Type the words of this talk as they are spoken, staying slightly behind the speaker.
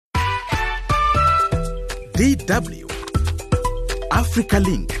DW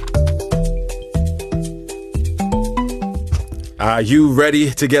AfricaLink. Are you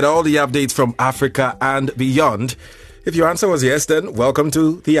ready to get all the updates from Africa and beyond? If your answer was yes, then welcome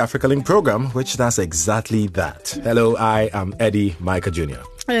to the AfricaLink program, which does exactly that. Hello, I am Eddie Micah Jr.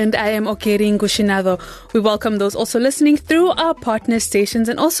 And I am Okeri Ngushinado. We welcome those also listening through our partner stations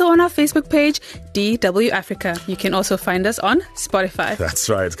and also on our Facebook page, DW Africa. You can also find us on Spotify. That's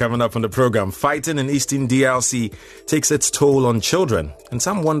right. Coming up on the program, fighting in Eastern DRC takes its toll on children. And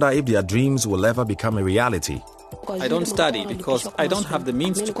some wonder if their dreams will ever become a reality. I don't study because I don't have the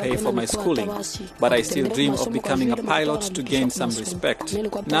means to pay for my schooling, but I still dream of becoming a pilot to gain some respect.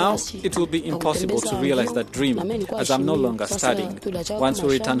 Now, it will be impossible to realize that dream as I'm no longer studying. Once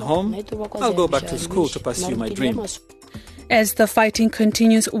we return home, I'll go back to school to pursue my dream. As the fighting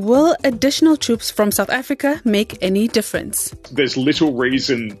continues, will additional troops from South Africa make any difference? There's little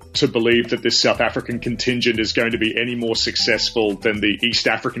reason to believe that this South African contingent is going to be any more successful than the East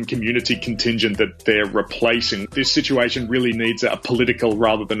African community contingent that they're replacing. This situation really needs a political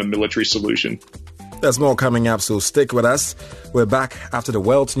rather than a military solution. There's more coming up, so stick with us. We're back after the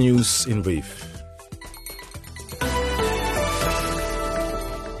world news in brief.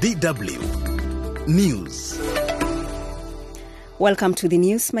 DW News. Welcome to the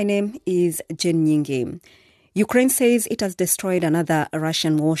news. My name is Jen Nyingi. Ukraine says it has destroyed another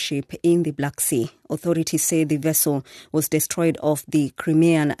Russian warship in the Black Sea. Authorities say the vessel was destroyed off the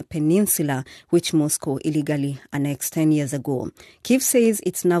Crimean Peninsula, which Moscow illegally annexed 10 years ago. Kyiv says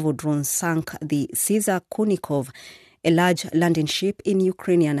its naval drones sank the Caesar Kunikov, a large landing ship in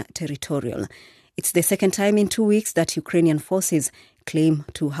Ukrainian territorial. It's the second time in 2 weeks that Ukrainian forces claim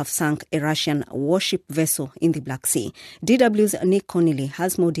to have sunk a Russian warship vessel in the Black Sea. DW's Nick Connolly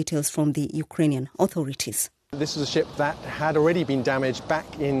has more details from the Ukrainian authorities. This is a ship that had already been damaged back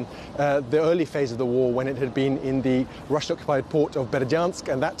in the early phase of the war when it had been in the Russian-occupied port of Berdyansk,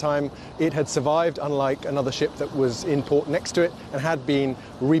 and that time it had survived, unlike another ship that was in port next to it and had been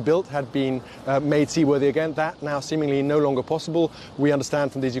rebuilt, had been made seaworthy again. That now seemingly no longer possible. We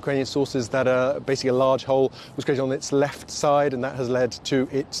understand from these Ukrainian sources that basically a large hole was created on its left side, and that has led to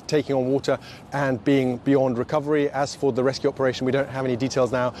it taking on water and being beyond recovery. As for the rescue operation, we don't have any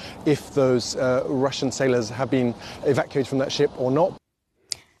details now if those Russian sailors have been evacuated from that ship or not.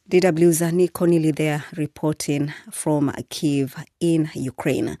 DW's Nick Connolly there reporting from Kyiv in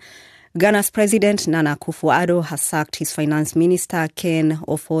Ukraine. Ghana's President Nana Akufo-Addo has sacked his finance minister Ken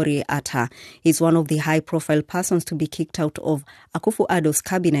Ofori-Atta. He's one of the high-profile persons to be kicked out of Akufo-Addo's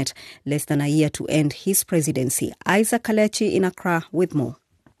cabinet less than a year to end his presidency. Isaac Kalechi in Accra with more.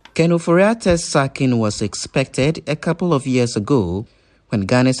 Ken Ofori-Atta's sacking was expected a couple of years ago when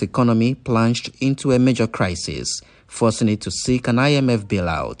Ghana's economy plunged into a major crisis, forcing it to seek an IMF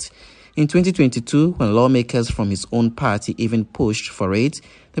bailout. In 2022, when lawmakers from his own party even pushed for it,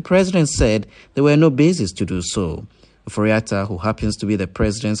 the president said there were no basis to do so. Ofori-Atta, who happens to be the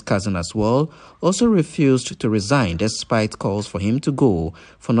president's cousin as well, also refused to resign despite calls for him to go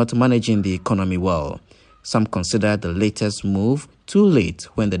for not managing the economy well. Some consider the latest move too late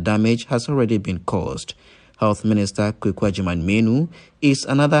when the damage has already been caused. Health Minister Kwekwajiman Menu is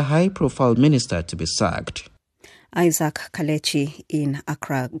another high-profile minister to be sacked. Isaac Kalechi in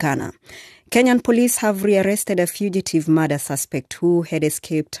Accra, Ghana. Kenyan police have rearrested a fugitive murder suspect who had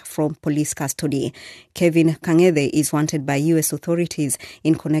escaped from police custody. Kevin Kang'ethe is wanted by U.S. authorities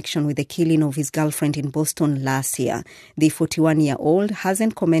in connection with the killing of his girlfriend in Boston last year. The 41-year-old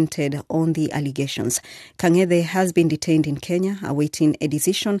hasn't commented on the allegations. Kang'ethe has been detained in Kenya, awaiting a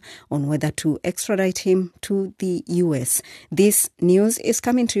decision on whether to extradite him to the U.S. This news is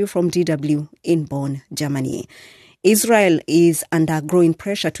coming to you from DW in Bonn, Germany. Israel is under growing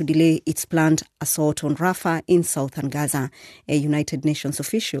pressure to delay its planned assault on Rafah in southern Gaza. A United Nations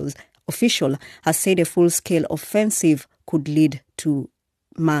official has said a full-scale offensive could lead to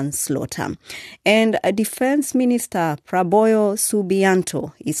manslaughter. And Defense Minister Prabowo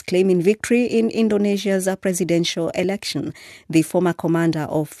Subianto is claiming victory in Indonesia's presidential election. The former commander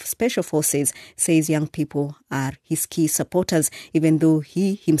of Special Forces says young people are his key supporters, even though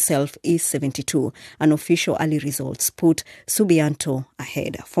he himself is 72. Unofficial early results put Subianto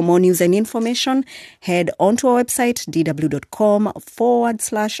ahead. For more news and information, head onto our website,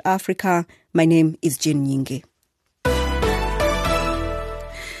 dw.com/Africa. My name is Jen Nyingi.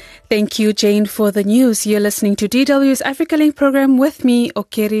 Thank you, Jane, for the news. You're listening to DW's AfricaLink program with me,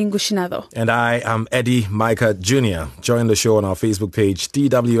 Okeri Ngushinado. And I am Eddie Micah Jr. Join the show on our Facebook page,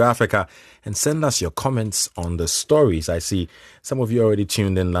 DW Africa, and send us your comments on the stories. I see some of you already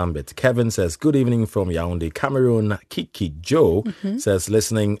tuned in, Lambert. Kevin says, good evening from Yaoundé, Cameroon. Kiki Joe says,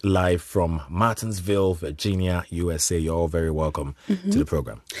 listening live from Martinsville, Virginia, USA. You're all very welcome to the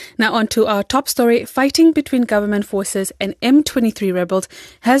program. Now on to our top story. Fighting between government forces and M23 rebels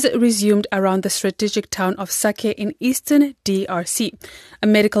has resumed around the strategic town of Sake in eastern DRC. A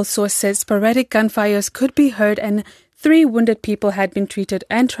medical source says sporadic gunfires could be heard and 3 wounded people had been treated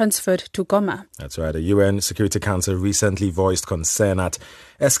and transferred to Goma. That's right. The UN Security Council recently voiced concern at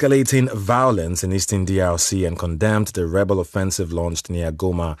escalating violence in eastern DRC and condemned the rebel offensive launched near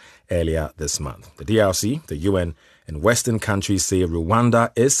Goma earlier this month. The DRC, the UN, and Western countries say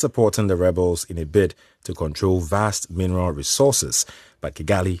Rwanda is supporting the rebels in a bid to control vast mineral resources. But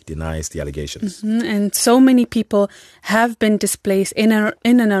Kigali denies the allegations. And so many people have been displaced in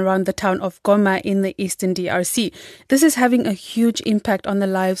and around the town of Goma in the eastern DRC. This is having a huge impact on the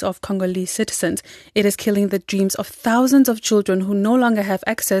lives of Congolese citizens. It is killing the dreams of thousands of children who no longer have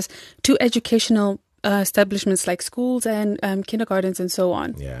access to educational establishments like schools and kindergartens and so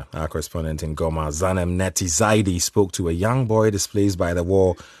on. Yeah, our correspondent in Goma, Zanem Neti Zaidi, spoke to a young boy displaced by the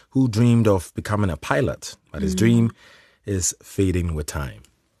war who dreamed of becoming a pilot. But his dream is fading with time.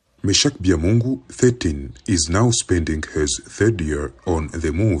 Meshak Biamungu, 13, is now spending his 3rd year on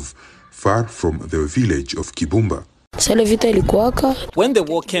the move, far from the village of Kibumba. When the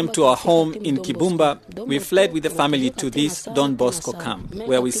war came to our home in Kibumba, we fled with the family to this Don Bosco camp,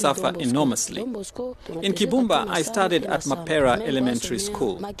 where we suffer enormously. In Kibumba, I studied at Mapera Elementary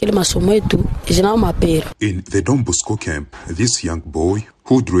School. In the Don Bosco camp, this young boy,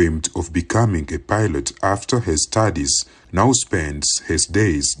 who dreamed of becoming a pilot after his studies, now spends his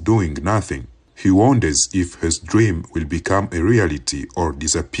days doing nothing. He wonders if his dream will become a reality or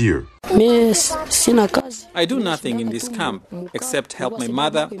disappear. I do nothing in this camp except help my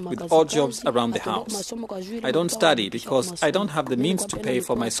mother with odd jobs around the house. I don't study because I don't have the means to pay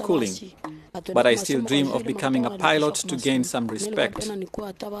for my schooling. But I still dream of becoming a pilot to gain some respect.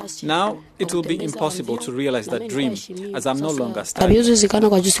 Now, it will be impossible to realize that dream as I'm no longer studying.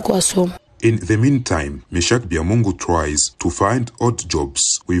 In the meantime, Meshak Biamungu tries to find odd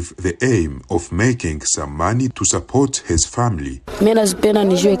jobs with the aim of making some money to support his family. At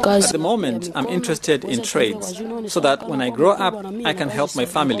the moment, I'm interested in trades, so that when I grow up, I can help my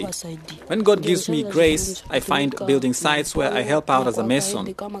family. When God gives me grace, I find building sites where I help out as a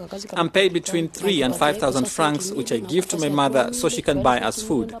mason. I'm paid between 3,000 and 5,000 francs, which I give to my mother so she can buy us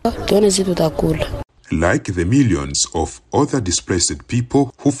food. Like the millions of other displaced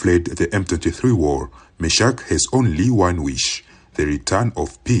people who fled the M23 war, Meshak has only one wish: the return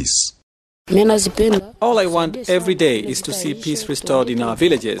of peace. All I want every day is to see peace restored in our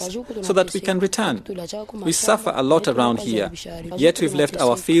villages so that we can return. We suffer a lot around here, yet we've left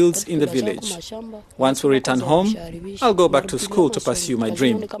our fields in the village. Once we return home, I'll go back to school to pursue my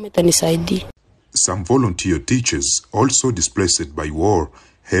dream. Some volunteer teachers, also displaced by war,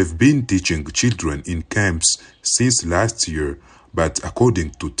 have been teaching children in camps since last year, but according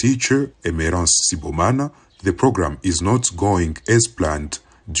to teacher Emerance Sibomana, the program is not going as planned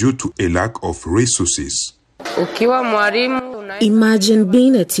due to a lack of resources. Imagine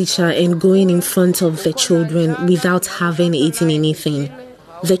being a teacher and going in front of the children without having eaten anything.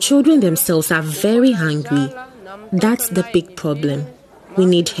 The children themselves are very hungry. That's the big problem. We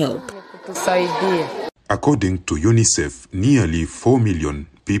need help. According to UNICEF, nearly 4 million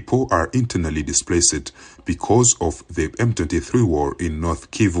people are internally displaced because of the M23 war in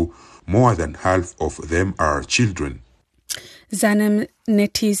North Kivu. More than half of them are children. Zanem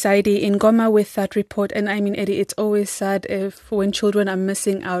Neti Zaidi in Goma with that report. And I mean, Eddie, it's always sad when children are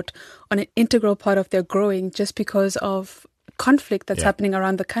missing out on an integral part of their growing just because of conflict that's happening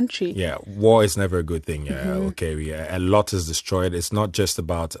around the country. Yeah, war is never a good thing. A lot is destroyed. It's not just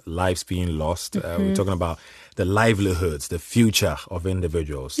about lives being lost. We're talking about the livelihoods, the future of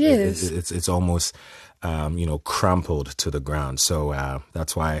individuals. Yes. It's almost crumpled to the ground. So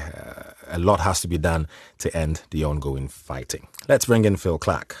that's why a lot has to be done to end the ongoing fighting. Let's bring in Phil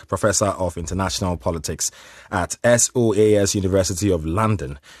Clark, Professor of International Politics at SOAS University of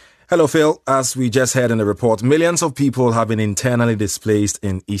London. Hello, Phil. As we just heard in the report, millions of people have been internally displaced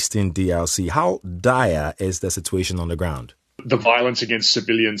in eastern DRC. How dire is the situation on the ground? The violence against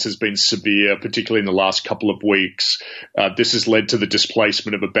civilians has been severe, particularly in the last couple of weeks. This has led to the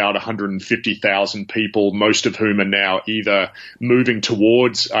displacement of about 150,000 people, most of whom are now either moving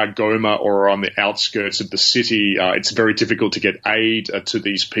towards Goma or are on the outskirts of the city. It's very difficult to get aid to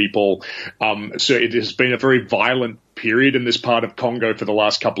these people. So it has been a very violent period in this part of Congo for the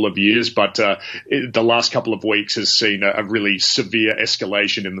last couple of years, but the last couple of weeks has seen a really severe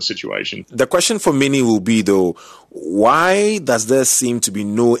escalation in the situation. The question for many will be, though, why does there seem to be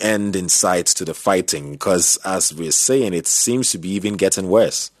no end in sight to the fighting? Because, as we're saying, it seems to be even getting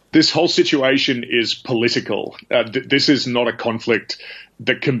worse. This whole situation is political. This is not a conflict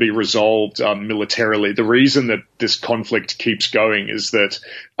that can be resolved militarily. The reason that this conflict keeps going is that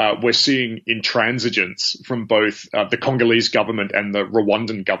we're seeing intransigence from both the Congolese government and the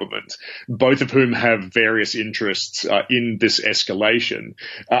Rwandan government, both of whom have various interests in this escalation.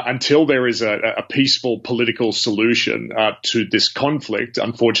 Until there is a peaceful political solution to this conflict,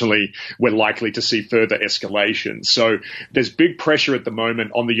 unfortunately, we're likely to see further escalation. So there's big pressure at the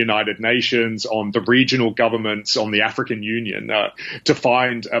moment on the United Nations, on the regional governments, on the African Union to find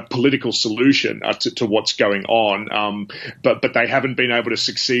a political solution to what's going on. But they haven't been able to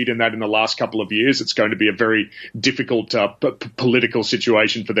succeed in that in the last couple of years. It's going to be a very difficult political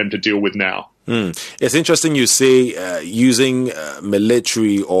situation for them to deal with now. It's interesting you say using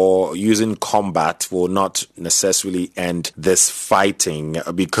military or using combat will not necessarily end this fighting,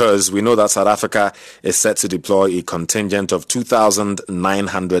 because we know that South Africa is set to deploy a contingent of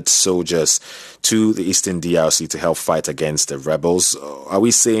 2,900 soldiers to the Eastern DRC to help fight against the rebels. Are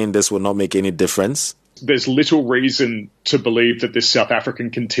we saying this will not make any difference? There's little reason to believe that this South African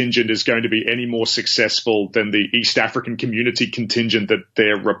contingent is going to be any more successful than the East African community contingent that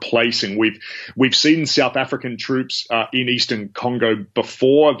they're replacing. We've seen South African troops in Eastern Congo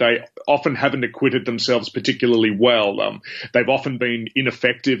before. They often haven't acquitted themselves particularly well. They've often been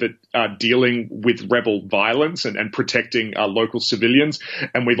ineffective at dealing with rebel violence and protecting local civilians.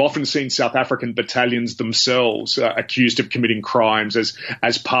 And we've often seen South African battalions themselves accused of committing crimes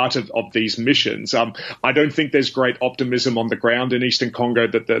as part of these missions. I don't think there's great optimism on the ground in Eastern Congo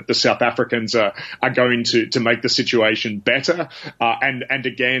that the South Africans are going to make the situation better. And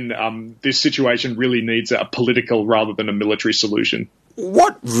again, this situation really needs a political rather than a military solution.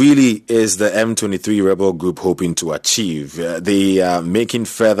 What really is the M23 rebel group hoping to achieve? They are making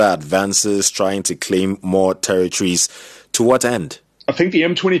further advances, trying to claim more territories. To what end? I think the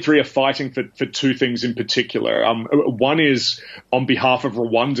M23 are fighting for two things in particular. One is on behalf of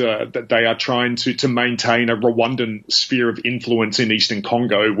Rwanda, that they are trying to maintain a Rwandan sphere of influence in Eastern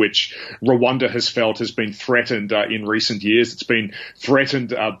Congo, which Rwanda has felt has been threatened in recent years. It's been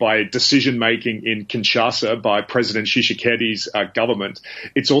threatened by decision-making in Kinshasa by President Tshisekedi's government.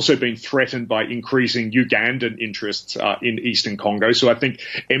 It's also been threatened by increasing Ugandan interests in Eastern Congo. So I think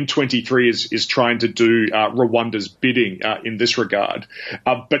M23 is trying to do Rwanda's bidding in this regard.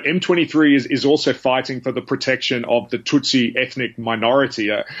 But M23 is also fighting for the protection of the Tutsi ethnic minority,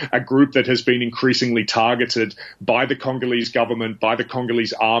 a group that has been increasingly targeted by the Congolese government, by the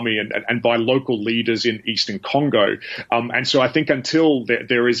Congolese army, and by local leaders in Eastern Congo. And so I think until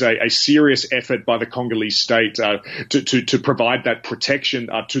there is a serious effort by the Congolese state to provide that protection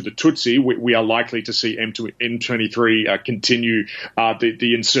to the Tutsi, we are likely to see M23 continue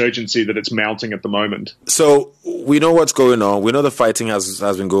the insurgency that it's mounting at the moment. So we know what's going on. We know the fighting has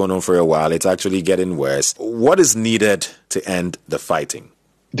been going on for a while. It's actually getting worse. What is needed to end the fighting?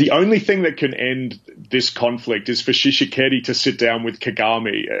 The only thing that can end this conflict is for Tshisekedi to sit down with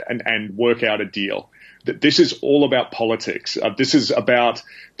Kagame and work out a deal. This is all about politics. This is about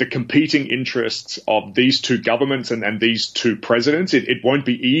the competing interests of these two governments and these two presidents. It won't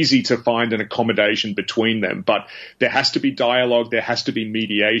be easy to find an accommodation between them, but there has to be dialogue. There has to be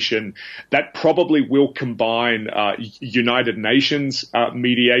mediation. That probably will combine United Nations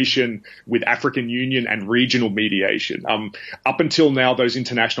mediation with African Union and regional mediation. Up until now, those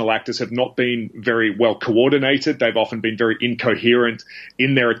international actors have not been very well coordinated. They've often been very incoherent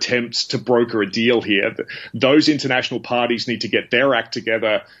in their attempts to broker a deal here. Those international parties need to get their act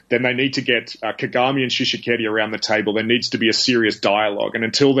together. Then they need to get Kagame and Tshisekedi around the table. There needs to be a serious dialogue. And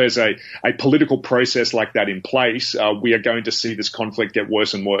until there's a political process like that in place, we are going to see this conflict get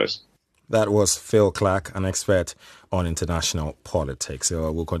worse and worse. That was Phil Clark, an expert on international politics. So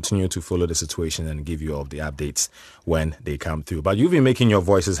we'll continue to follow the situation and give you all the updates when they come through. But you've been making your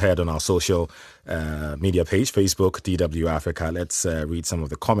voices heard on our social media page, Facebook, DW Africa. Let's read some of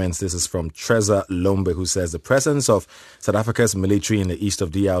the comments. This is from Treza Lombe, who says the presence of South Africa's military in the east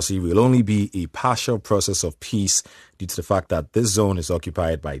of DRC will only be a partial process of peace due to the fact that this zone is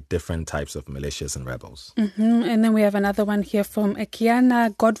occupied by different types of militias and rebels. And then we have another one here from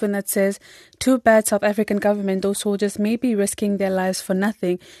Akiana Godwin that says, too bad South African government, those soldiers may be risking their lives for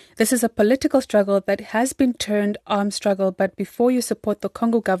nothing. This is a political struggle that has been turned armed struggle, but before you support the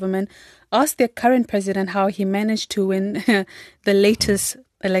Congo government, ask their current president how he managed to win the latest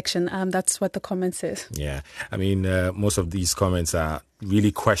election. That's what the comment says. Yeah. I mean, most of these comments are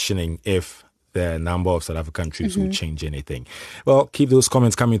really questioning if the number of South African troops will change anything. Well, keep those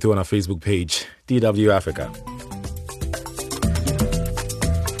comments coming through on our Facebook page, DW Africa.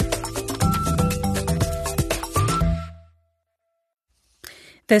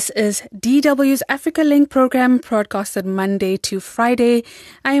 This is DW's AfricaLink program, broadcasted Monday to Friday.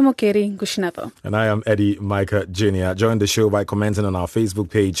 I am Okeri Gushinatho. And I am Eddie Micah Jr. Join the show by commenting on our Facebook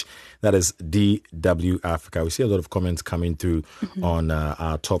page. That is DW Africa. We see a lot of comments coming through on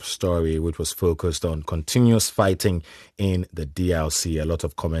our top story, which was focused on continuous fighting in the DRC. A lot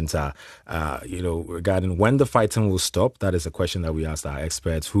of comments are, regarding when the fighting will stop. That is a question that we asked our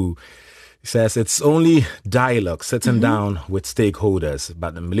experts, who says it's only dialogue, sitting down with stakeholders,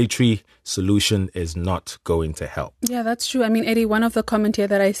 but the military solution is not going to help. Yeah, that's true. I mean, Eddie, one of the comments here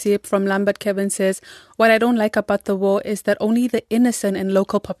that I see from Lambert Kevin says, what I don't like about the war is that only the innocent and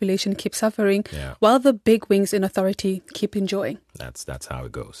local population keep suffering, while the big wings in authority keep enjoying. That's how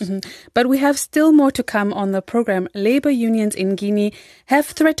it goes. But we have still more to come on the program. Labor unions in Guinea have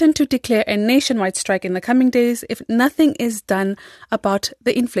threatened to declare a nationwide strike in the coming days if nothing is done about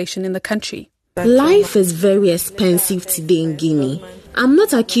the inflation in the country. Life is very expensive today in Guinea. I'm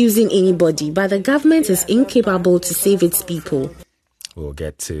not accusing anybody, but the government is incapable to save its people. We'll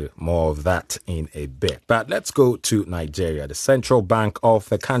get to more of that in a bit. But let's go to Nigeria. The central bank of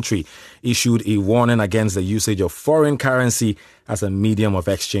the country issued a warning against the usage of foreign currency as a medium of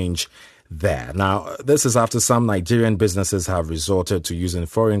exchange there. Now, this is after some Nigerian businesses have resorted to using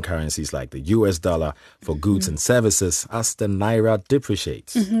foreign currencies like the US dollar for goods and services as the naira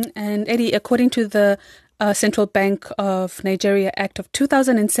depreciates. And Eddie, according to the Central Bank of Nigeria Act of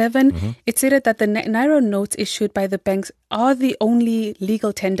 2007, it stated that the naira notes issued by the banks are the only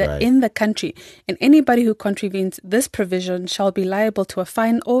legal tender in the country, and anybody who contravenes this provision shall be liable to a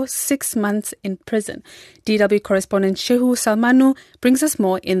fine or 6 months in prison. DW correspondent Shehu Salmanu brings us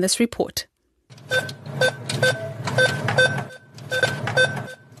more in this report.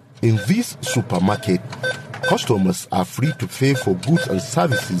 In this supermarket, customers are free to pay for goods and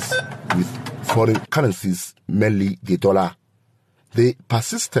services with foreign currencies, mainly the dollar. The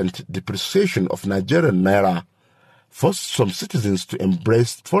persistent depreciation of Nigerian naira forced some citizens to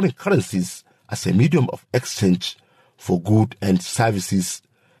embrace foreign currencies as a medium of exchange for goods and services.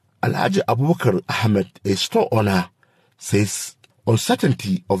 Alhaji Abubakar Ahmed, a store owner, says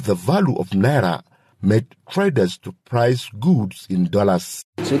uncertainty of the value of naira made traders to price goods in dollars.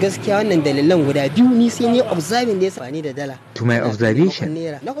 To my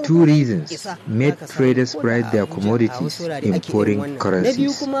observation, two reasons made traders price their commodities in foreign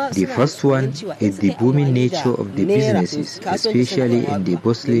currencies. The first one is the booming nature of the businesses, especially in the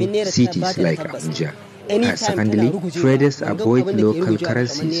bustling cities like Abuja. And secondly, traders avoid local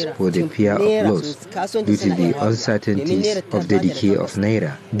currencies for the fear of loss due to the uncertainties of the decay of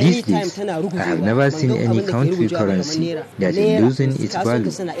naira. These days, I have never seen any country currency that is losing its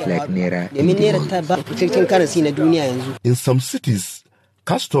value like naira in the world. In some cities,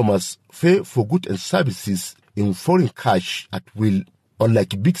 customers pay for goods and services in foreign cash at will,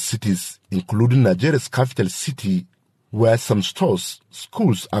 unlike big cities, including Nigeria's capital city, where some stores,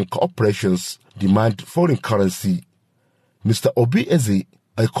 schools, and corporations demand foreign currency. Mr. Obi Eze,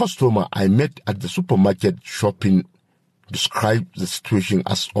 a customer I met at the supermarket shopping, described the situation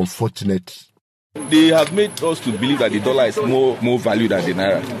as unfortunate. They have made us to believe that the dollar is more value than the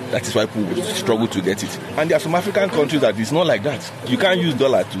naira. That is why people struggle to get it. And there are some African countries that it's not like that. You can't use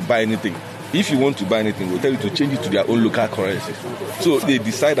dollar to buy anything. If you want to buy anything, they'll tell you to change it to their own local currency. So they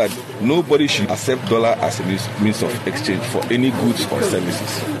decide that nobody should accept dollar as a means of exchange for any goods or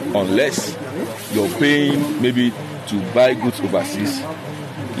services, unless you're paying maybe to buy goods overseas.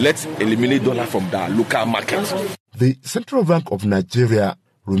 Let's eliminate dollar from the local market. The Central Bank of Nigeria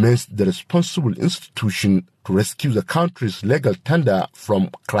remains the responsible institution to rescue the country's legal tender from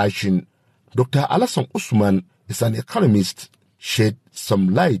crashing. Dr. Alassane Usman is an economist, shed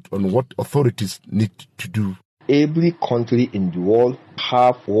some light on what authorities need to do. Every country in the world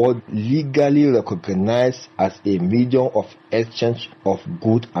have what legally recognized as a medium of exchange of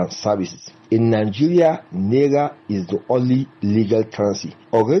goods and services. In Nigeria, naira is the only legal currency.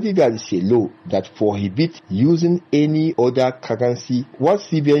 Already there is a law that prohibits using any other currency. What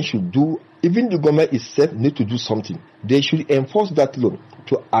CBN should do, even the government itself need to do something. They should enforce that law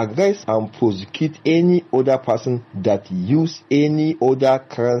to arrest and prosecute any other person that use any other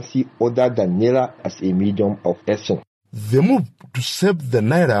currency other than naira as a medium of exchange. The move to save the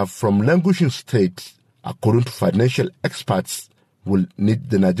naira from languishing state, according to financial experts, will need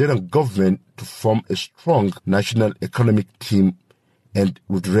the Nigerian government to form a strong national economic team, and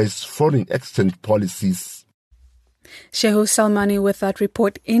would raise foreign exchange policies. Shehu Salmani with that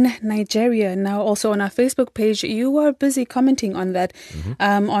report in Nigeria. Now, also on our Facebook page, you are busy commenting on that,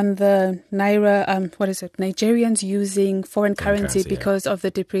 on the naira, Nigerians using foreign currency because of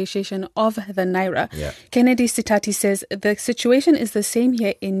the depreciation of the naira. Yeah. Kennedy Sitati says the situation is the same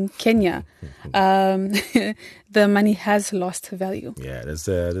here in Kenya. The money has lost value. Yeah,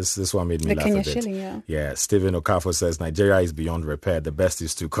 this one made me laugh Kenya a bit. Shilling, yeah. Stephen Okafo says Nigeria is beyond repair. The best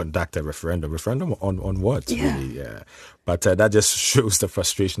is to conduct a referendum. Referendum on what? Yeah. Really? Yeah. But that just shows the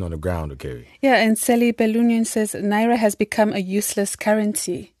frustration on the ground, okay? Yeah, and Sally Belunian says Naira has become a useless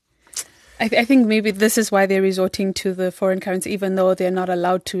currency. I think maybe this is why they're resorting to the foreign currency, even though they're not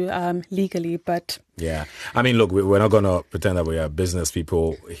allowed to legally. But yeah, I mean, look, we're not going to pretend that we are business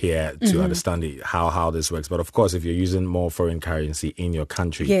people here to understand how this works. But of course, if you're using more foreign currency in your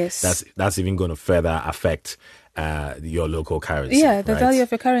country, that's even going to further affect your local currency. Yeah, the value of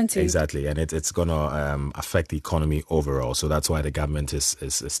your currency. Exactly, and it's going to affect the economy overall. So that's why the government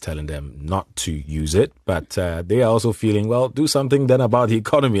is telling them not to use it. But they are also feeling, well, do something then about the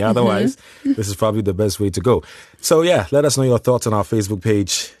economy. Otherwise, this is probably the best way to go. So yeah, let us know your thoughts on our Facebook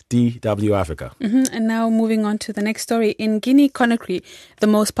page, DW Africa. And now moving on to the next story. In Guinea Conakry, the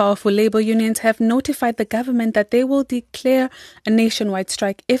most powerful labor unions have notified the government that they will declare a nationwide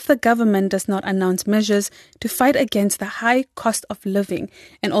strike if the government does not announce measures to fight against the high cost of living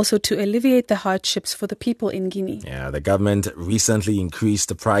and also to alleviate the hardships for the people in Guinea. Yeah, the government recently increased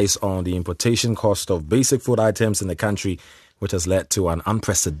the price on the importation cost of basic food items in the country, which has led to an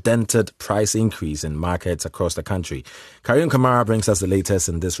unprecedented price increase in markets across the country. Karim Kamara brings us the latest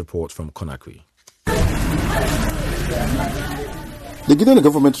in this report from Conakry. The Guinean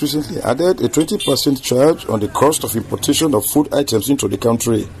government recently added a 20% charge on the cost of importation of food items into the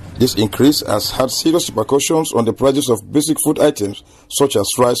country. This increase has had serious repercussions on the prices of basic food items such as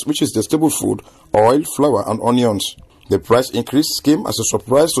rice, which is the staple food, oil, flour and onions. The price increase came as a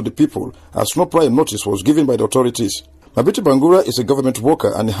surprise to the people as no prior notice was given by the authorities. Mabiti Bangura is a government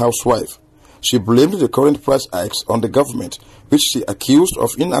worker and a housewife. She blamed the current price hikes on the government, which she accused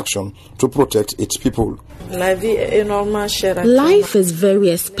of inaction to protect its people. Life is very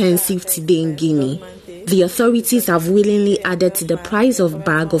expensive today in Guinea. The authorities have willingly added to the price of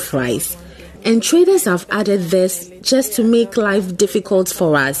bag of rice, and traders have added this just to make life difficult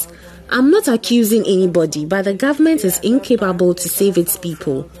for us. I'm not accusing anybody, but the government is incapable to save its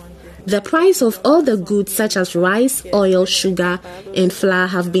people. The price of all the goods such as rice, oil, sugar and flour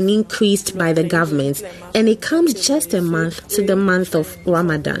have been increased by the government, and it comes just a month to the month of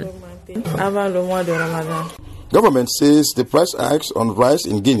Ramadan. Government says the price hikes on rice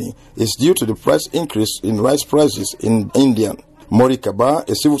in Guinea is due to the price increase in rice prices in India. Mori Kaba,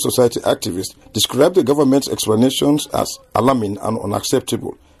 a civil society activist, described the government's explanations as alarming and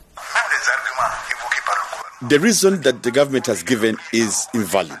unacceptable. The reason that the government has given is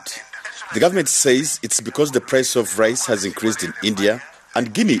invalid. The government says it's because the price of rice has increased in India,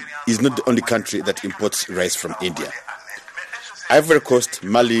 and Guinea is not the only country that imports rice from India. Ivory Coast,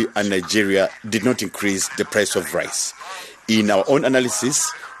 Mali and Nigeria did not increase the price of rice. In our own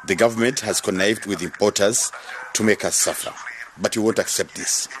analysis, the government has connived with importers to make us suffer. But we won't accept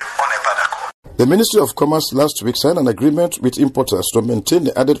this. The Ministry of Commerce last week signed an agreement with importers to maintain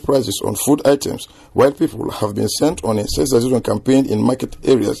the added prices on food items, while people have been sent on a sensitization campaign in market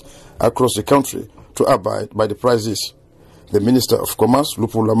areas across the country to abide by the prices. The Minister of Commerce,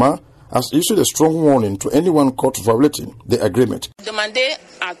 Lupu Lama, has issued a strong warning to anyone caught violating the agreement.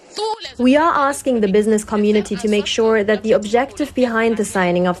 We are asking the business community to make sure that the objective behind the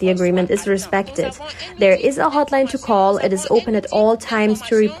signing of the agreement is respected. There is a hotline to call. It is open at all times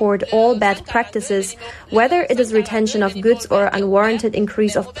to report all bad practices, whether it is retention of goods or unwarranted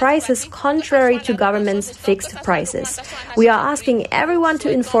increase of prices contrary to government's fixed prices. We are asking everyone to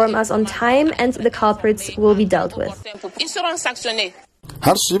inform us on time, and the culprits will be dealt with.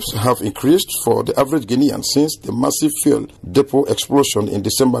 Hardships have increased for the average Guinean since the massive fuel depot explosion in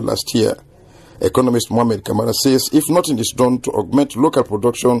December last year. Economist Mohamed Kamara says if nothing is done to augment local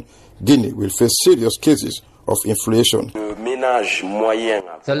production, Guinea will face serious cases of inflation.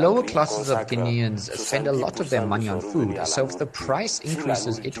 The lower classes of Guineans spend a lot of their money on food, so if the price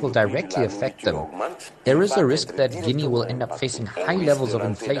increases, it will directly affect them. There is a risk that Guinea will end up facing high levels of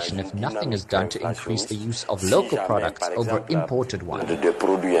inflation if nothing is done to increase the use of local products over imported ones.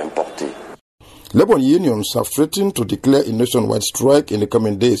 Labour unions have threatened to declare a nationwide strike in the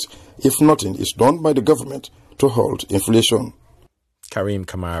coming days if nothing is done by the government to halt inflation. Karim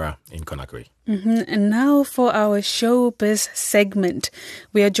Kamara in Conakry. And now for our showbiz segment.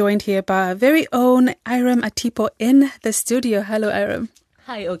 We are joined here by our very own Iram Atipo in the studio. Hello, Iram.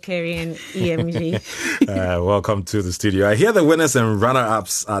 Hi, Okeri and EMG. Welcome to the studio. I hear the winners and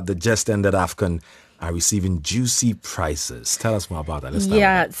runner-ups at the just ended AFCON are receiving juicy prizes. Tell us more about that. Let's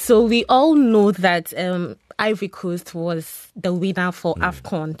start so we all know that Ivory Coast was the winner for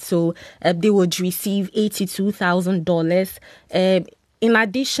AFCON. So they would receive $82,000 in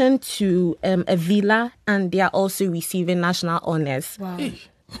addition to a villa, and they are also receiving national honors. Wow.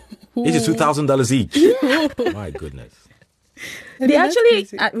 $82,000 each. Yeah. My goodness. They actually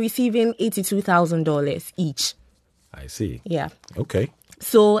are receiving $82,000 each. I see. Yeah. Okay.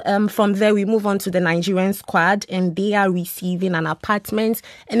 So from there, we move on to the Nigerian squad, and they are receiving an apartment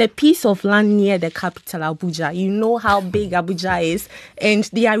and a piece of land near the capital, Abuja. You know how big Abuja is, and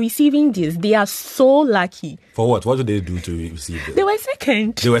they are receiving this. They are so lucky. For what? What did they do to receive it? They were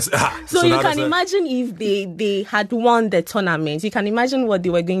second. So you can imagine if they had won the tournament. You can imagine what they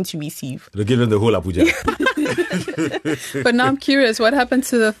were going to receive. They're giving the whole Abuja. But now I'm curious, what happened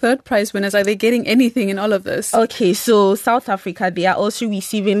to the third prize winners? Are they getting anything in all of this? Okay, so South Africa, they are also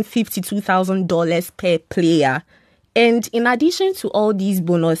receiving $52,000 per player. And in addition to all these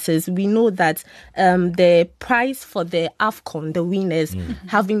bonuses, we know that the price for the AFCON, the winners,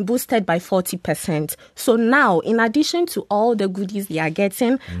 have been boosted by 40%. So now, in addition to all the goodies they are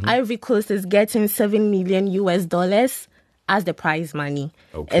getting, Ivory Coast is getting $7 million as the prize money.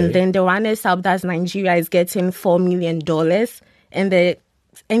 Okay. And then the runners-up, that's Nigeria, is getting $4 million. And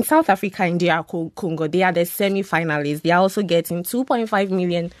in South Africa and DR Congo, they are the semi-finalists. They are also getting $2.5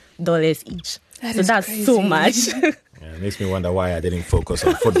 million each. That's crazy. So much. It makes me wonder why I didn't focus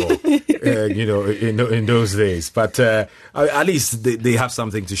on football, in those days. But at least they have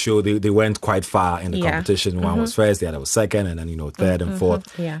something to show. They went quite far in the competition. One was first, the other was second, and then third and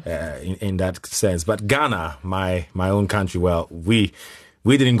fourth. In that sense. But Ghana, my own country, well, we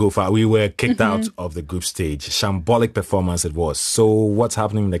didn't go far. We were kicked out of the group stage. Shambolic performance it was. So what's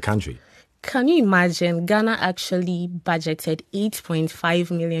happening in the country? Can you imagine? Ghana actually budgeted $8.5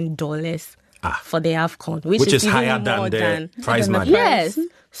 million for the AFCON, which is higher even than more the prize money. Yes.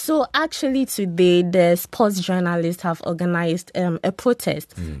 So actually today, the sports journalists have organized a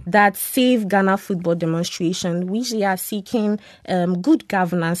protest that Save Ghana Football demonstration, which they are seeking good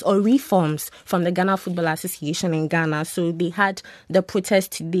governance or reforms from the Ghana Football Association in Ghana. So they had the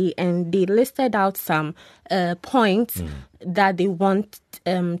protest today, and they listed out some points that they want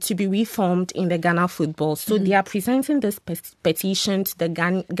to be reformed in the Ghana football. So they are presenting this petition to the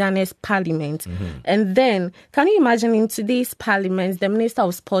Ghana's parliament. And then, can you imagine, in today's parliament, the Minister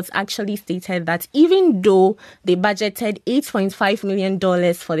of Sports actually stated that even though they budgeted $8.5 million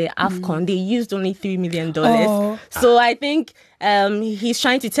for the AFCON, they used only $3 million. So I think he's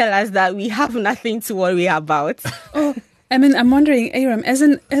trying to tell us that we have nothing to worry about. I mean, I'm wondering, Aram, as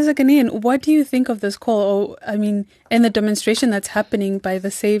a Ghanaian, what do you think of this call? Or, I mean, in the demonstration that's happening by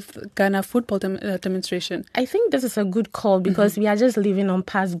the Save Ghana Football demonstration? I think this is a good call because we are just living on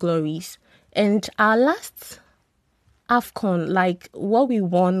past glories. And our last AFCON, like what we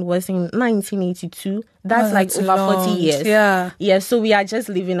won was in 1982. That's over long. 40 years. Yeah, so we are just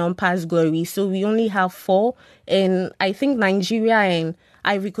living on past glory. So we only have 4. And I think Nigeria and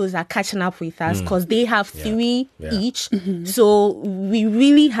Ivory Coast are catching up with us because they have 3 each. So we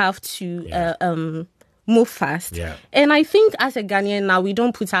really have to move fast. And I think as a Ghanaian now, we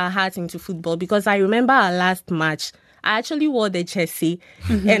don't put our heart into football because I remember our last match. I actually wore the jersey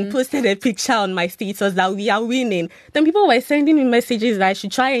and posted a picture on my status that we are winning. Then people were sending me messages that I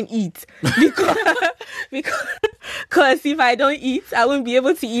should try and eat because if I don't eat, I won't be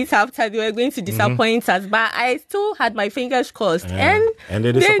able to eat after. They were going to disappoint us. But I still had my fingers crossed. And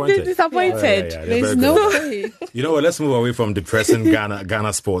they're disappointed. They're disappointed. There's no way. You know what? Let's move away from depressing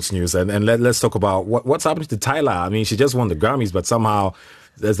Ghana sports news and let's talk about what's happening to Tyler. I mean, she just won the Grammys, but somehow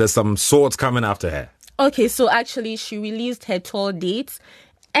there's some swords coming after her. Okay, so actually she released her tour dates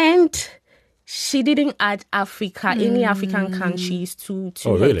and she didn't add any African countries to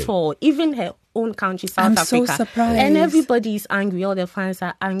her tour, even her own country, South Africa. I'm so surprised. And everybody is angry. All the fans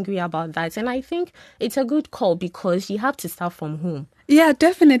are angry about that. And I think it's a good call because you have to start from home. Yeah,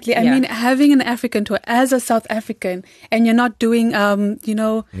 definitely. I mean, having an African tour as a South African and you're not doing,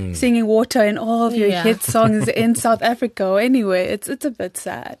 singing Water and all of your hit songs in South Africa or anywhere, it's a bit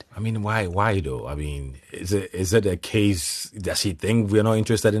sad. I mean, why though? I mean, is it a case, does she think we're not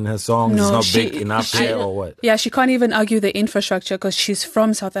interested in her songs? No, it's not big enough here or what? Yeah, she can't even argue the infrastructure because she's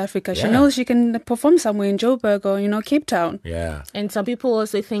from South Africa. She knows she can perform somewhere in Joburg or, Cape Town. Yeah. And some people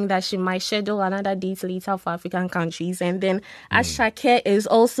also think that she might schedule another date later for African countries. And then as Shaki Aduke is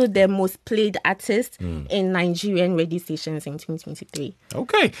also the most played artist in Nigerian radio stations in 2023.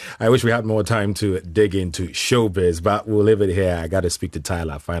 Okay. I wish we had more time to dig into showbiz, but we'll leave it here. I got to speak to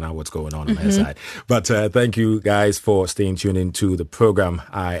Tyler, find out what's going on her side. But thank you guys for staying tuned into the program.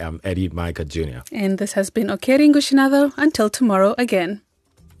 I am Eddie Micah Jr. And this has been Okeri Ngushinado. Until tomorrow again.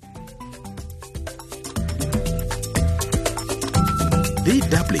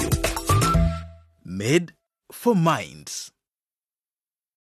 DW. Made for minds.